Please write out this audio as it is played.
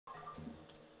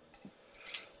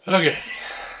Okay,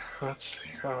 let's see.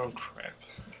 Oh crap.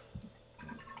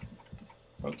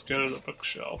 Let's go to the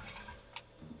bookshelf.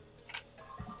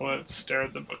 Let's stare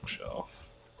at the bookshelf.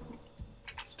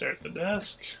 Stare at the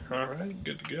desk. Alright,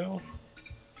 good to go.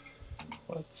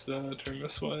 Let's turn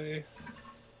this way.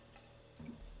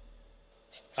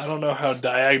 I don't know how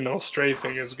diagonal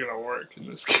strafing is gonna work in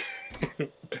this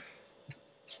game.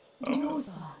 Oh.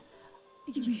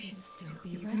 You should still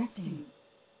be resting.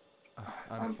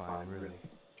 I'm fine, really.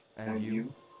 And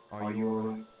you? Are you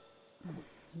alright?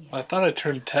 I thought I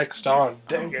turned text on.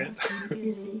 Dang it. Keep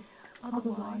busy,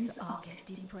 otherwise I'll get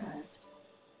depressed.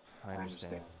 I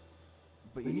understand.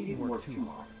 But you need more too,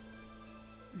 Mom.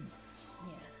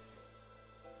 Yes.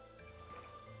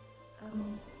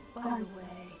 By the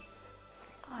way,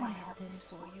 I have this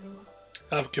for you.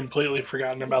 I've completely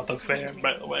forgotten about the fan,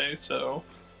 by the way, so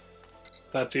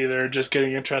that's either just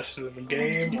getting interested in the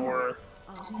game or...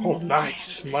 Oh,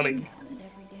 nice! Money.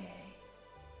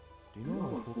 Do you know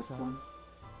what Fukusan?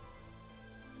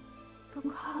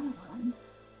 Fukusan?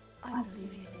 I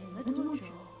believe he's in the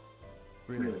dojo.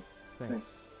 Really?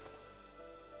 Thanks.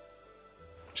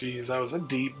 Jeez, that was a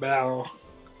deep bow.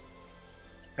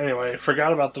 Anyway,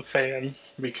 forgot about the fan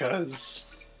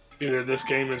because either this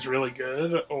game is really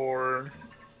good or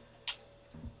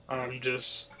I'm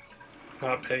just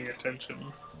not paying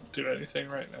attention to anything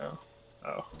right now.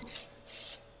 Oh.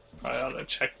 I ought to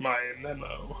check my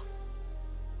memo.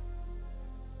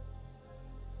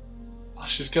 Oh,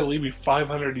 she's gonna leave me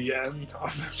 500 yen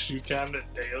on the shoe cabinet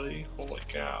daily? Holy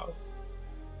cow.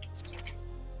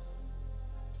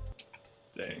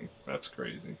 Dang, that's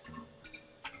crazy.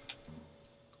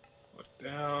 Look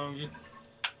down.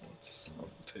 What's on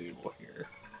the table here?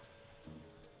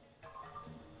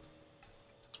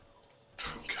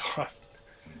 Oh god.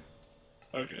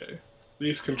 Okay.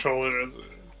 These controllers.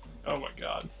 Oh my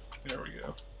god. There we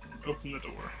go. Open the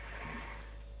door.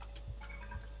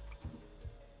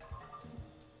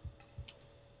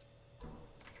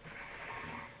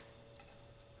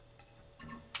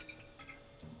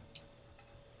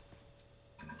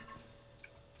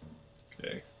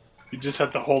 Okay. You just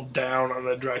have to hold down on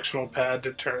the directional pad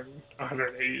to turn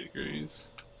 180 degrees.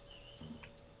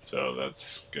 So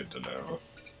that's good to know.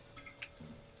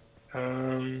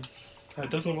 It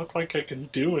doesn't look like I can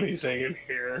do anything in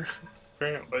here,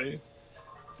 apparently.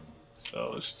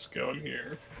 So let's just go in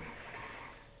here.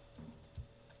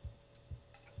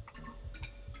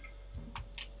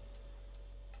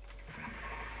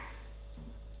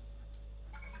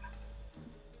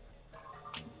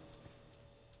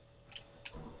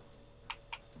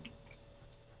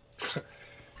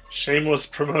 Shameless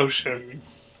promotion.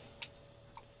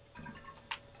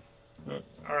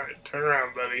 Alright, turn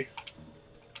around, buddy.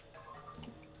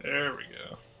 There we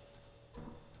go.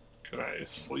 Can I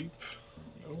sleep?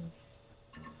 No.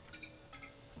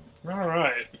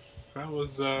 Alright. That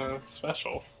was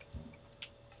special.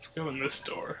 Let's go in this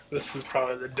door. This is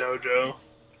probably the dojo.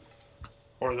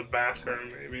 Or the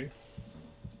bathroom, maybe.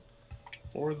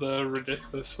 Or the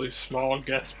ridiculously small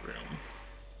guest room.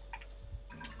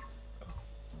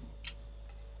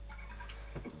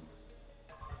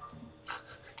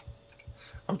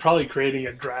 I'm probably creating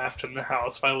a draft in the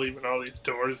house by leaving all these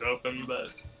doors open,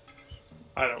 but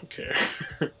I don't care.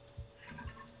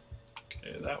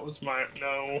 Okay, that was my...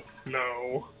 No,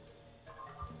 no.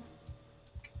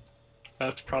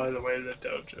 That's probably the way to the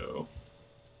dojo.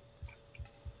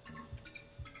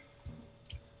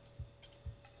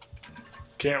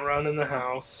 Can't run in the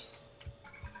house.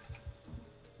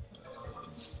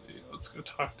 Let's see, let's go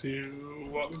talk to...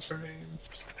 What was her name?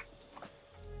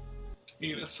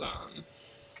 Ina-san.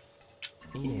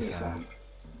 Ine-san,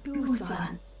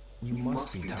 Busan, you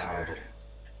must be tired.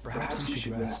 Perhaps you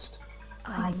should rest.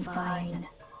 I'm fine.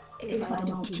 If I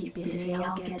don't keep busy,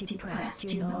 I'll get depressed,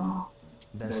 you know.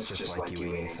 That's just like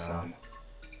you, Ine-san.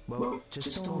 Well,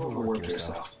 just don't overwork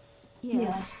yourself.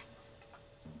 Yes,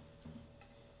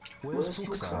 Where's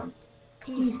Fukusan?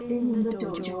 he's been in the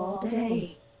dojo all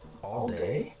day. All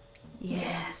day?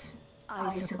 Yes, I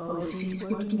suppose he's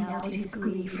working out his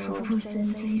grief over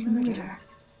Sensei's murder.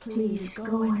 Please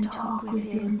go and talk with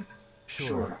him.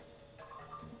 Sure.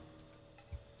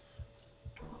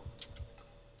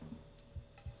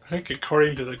 I think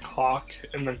according to the clock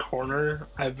in the corner,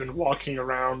 I've been walking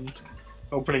around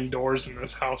opening doors in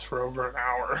this house for over an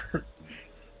hour.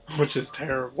 Which is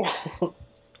terrible.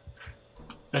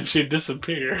 And she'd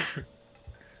disappear.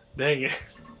 Dang it.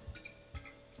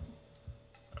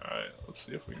 Alright, let's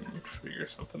see if we can figure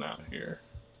something out here.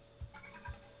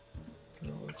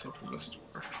 Oh, let's open this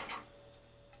door.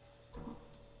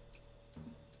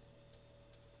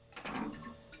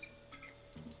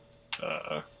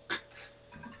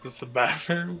 Is this the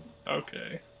bathroom?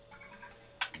 Okay.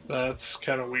 That's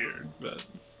kind of weird, but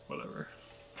whatever.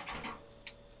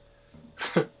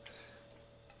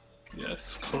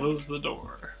 Yes, close the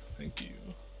door. Thank you.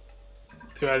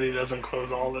 Too bad he doesn't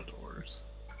close all the doors.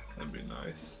 That'd be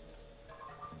nice.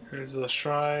 Here's the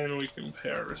shrine. We can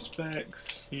pay our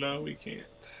respects. No, we can't.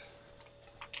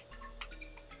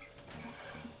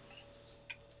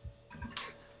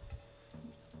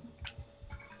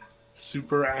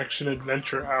 Super Action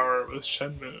Adventure Hour with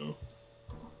Shenmue.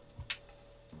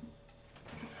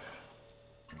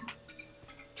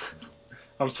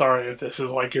 I'm sorry if this is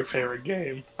like your favorite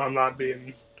game. I'm not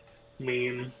being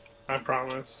mean, I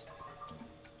promise.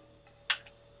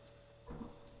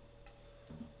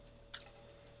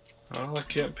 Well, I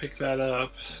can't pick that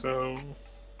up, so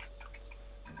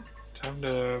time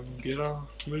to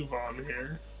move on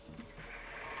here.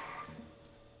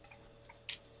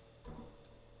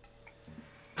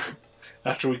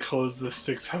 After we close the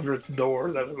 600th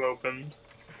door that I've opened.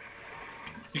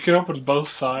 You can open both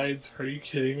sides? Are you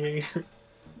kidding me?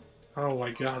 Oh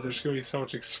my god, there's gonna be so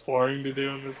much exploring to do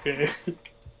in this game.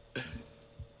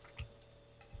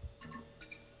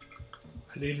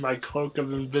 I need my cloak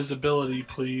of invisibility,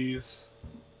 please.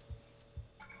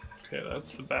 Okay,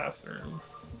 that's the bathroom.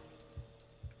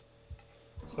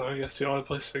 So I guess the only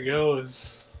place to go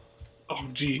is... Oh,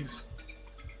 jeez.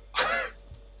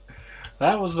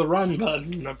 That was the run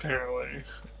button, apparently.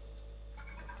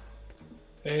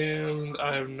 And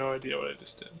I have no idea what I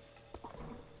just did.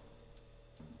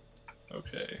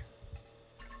 Okay.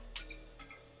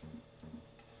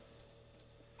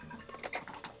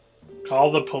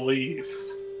 Call the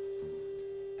police.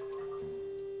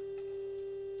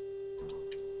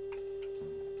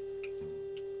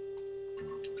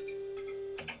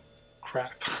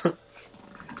 Crap.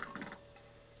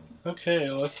 Okay,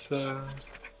 let's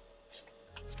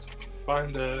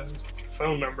find a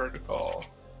phone number to call.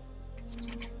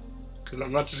 Because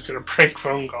I'm not just gonna prank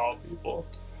phone call people.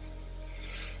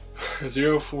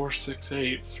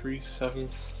 046837.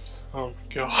 Oh my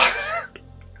god.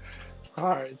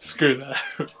 Alright, screw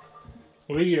that.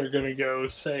 We are gonna go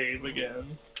save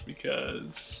again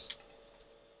because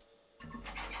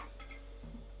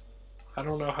I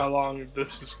don't know how long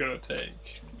this is gonna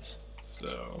take.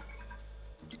 So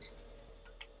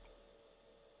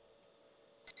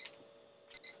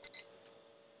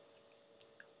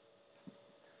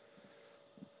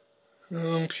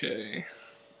okay.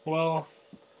 Well,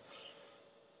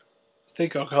 I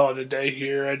think I'll call it a day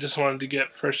here. I just wanted to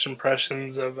get first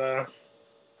impressions of,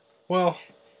 well,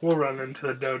 we'll run into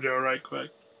the dojo right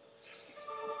quick.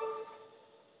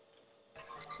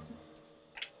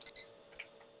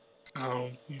 Oh,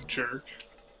 you jerk.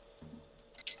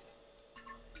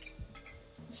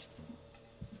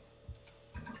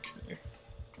 Okay.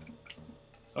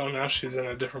 Oh, now she's in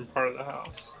a different part of the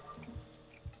house.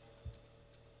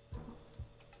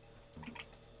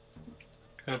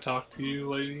 Can I talk to you,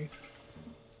 lady?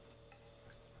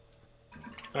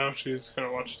 Oh, she's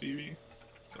gonna watch TV.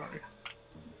 Sorry.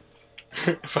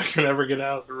 If I can ever get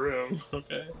out of the room,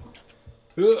 okay.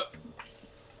 Ugh.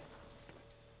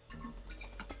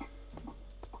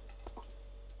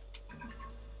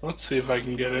 Let's see if I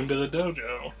can get into the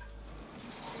dojo.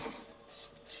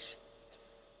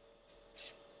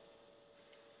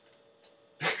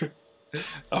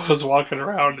 I was walking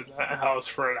around in that house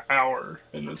for an hour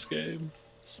in this game.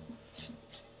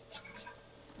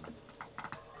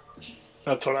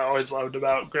 That's what I always loved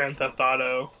about Grand Theft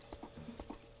Auto.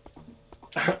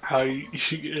 How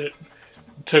it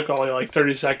took only like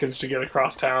 30 seconds to get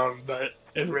across town, but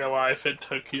in real life it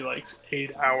took you like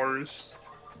 8 hours.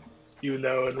 Even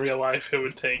though in real life it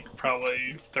would take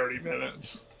probably 30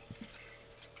 minutes.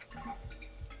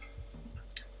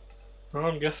 Well,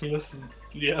 I'm guessing this is,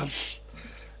 yeah,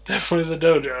 definitely the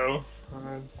dojo.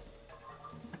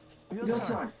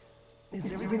 Yo-san,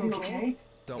 is everything okay?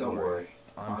 Don't worry,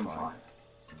 I'm fine.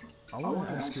 I want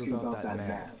to ask you about that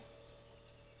man.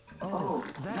 Oh,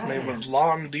 that His name was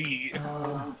Lon D.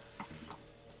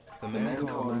 The man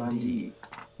called Landy.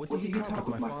 What did he talk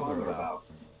with my father about?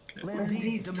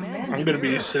 Landy, I'm gonna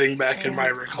be sitting back in my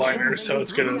recliner, so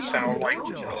it's gonna sound like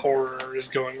horror is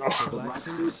going on. Black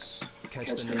suits,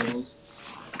 catch the names.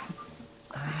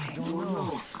 I don't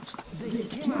know. They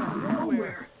came out of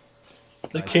nowhere.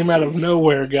 They came out of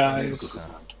nowhere, guys.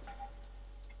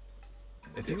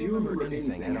 If you remember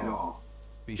anything at all,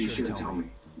 be sure to tell me.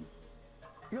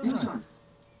 Yo-san,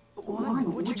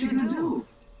 what you gonna do?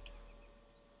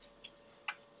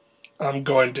 I'm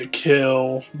going to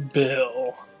kill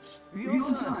Bill.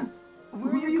 Yo-san,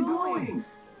 where are you going?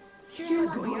 You're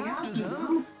not going after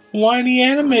them. whiny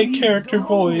anime character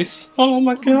voice. Oh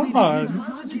my god.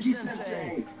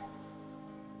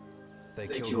 They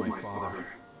killed my father,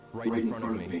 right in front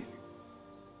of me.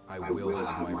 I will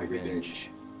have my revenge.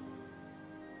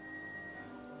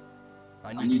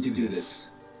 I need to do this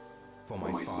for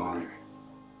my father.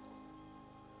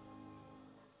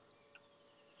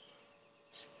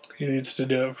 He needs to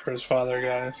do it for his father,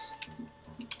 guys.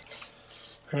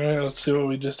 Alright, let's see what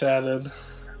we just added.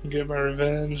 Get my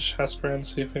revenge. Ask around to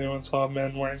see if anyone saw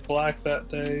men wearing black that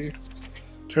day.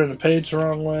 Turn the page the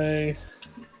wrong way.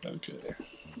 Okay.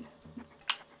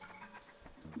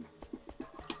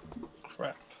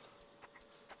 Crap.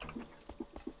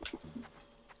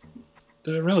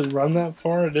 Did it really run that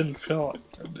far? It didn't feel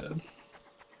like it did.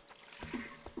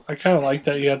 I kind of like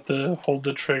that you have to hold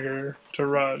the trigger to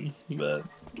run, but,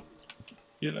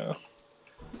 you know.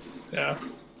 Yeah.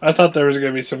 I thought there was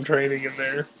going to be some training in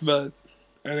there, but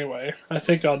anyway, I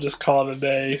think I'll just call it a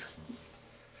day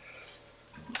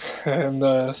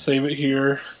and save it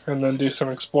here and then do some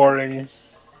exploring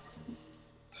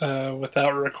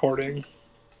without recording.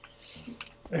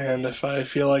 And if I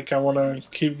feel like I want to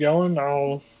keep going,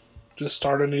 I'll just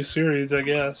start a new series, I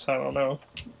guess. I don't know.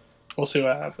 We'll see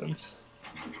what happens.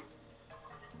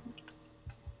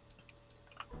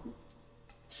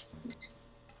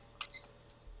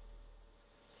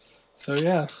 So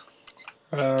yeah,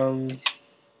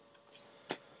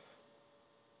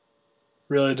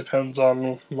 really depends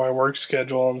on my work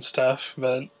schedule and stuff,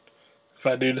 but if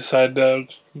I do decide to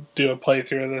do a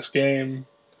playthrough of this game,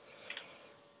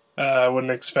 I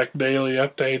wouldn't expect daily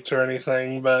updates or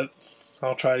anything, but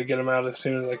I'll try to get them out as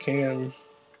soon as I can,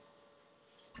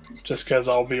 just because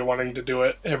I'll be wanting to do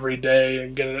it every day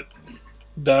and get it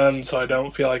done so I don't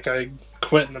feel like I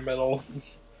quit in the middle.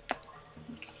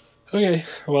 Okay,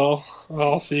 well,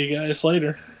 I'll see you guys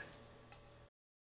later.